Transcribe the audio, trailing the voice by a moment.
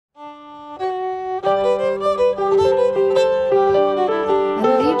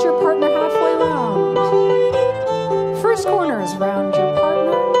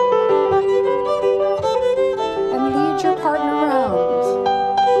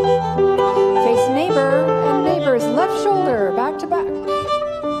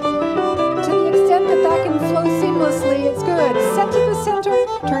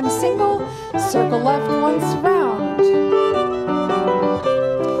turn single, circle left once round.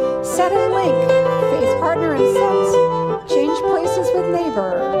 Set and link, face partner and set, change places with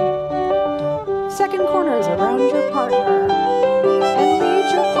neighbor. Second corner is around your partner, and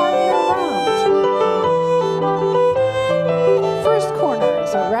lead your partner around. First corner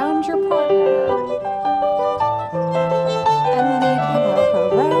is around your partner, and lead him or her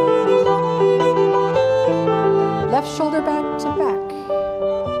around. Left shoulder back to back.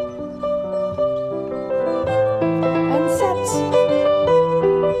 And set.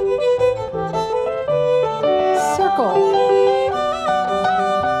 Circle.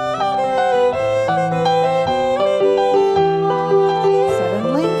 Set and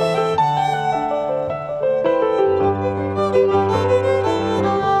link.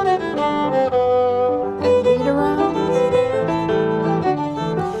 And lead around.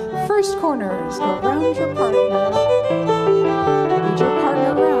 First corners go around your partner. Lead your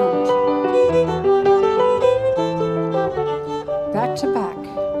partner around. Back to back.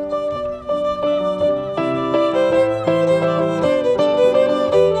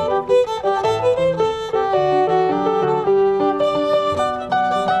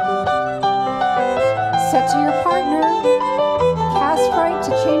 Set to your partner. Cast right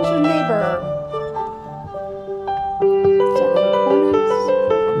to change with neighbor.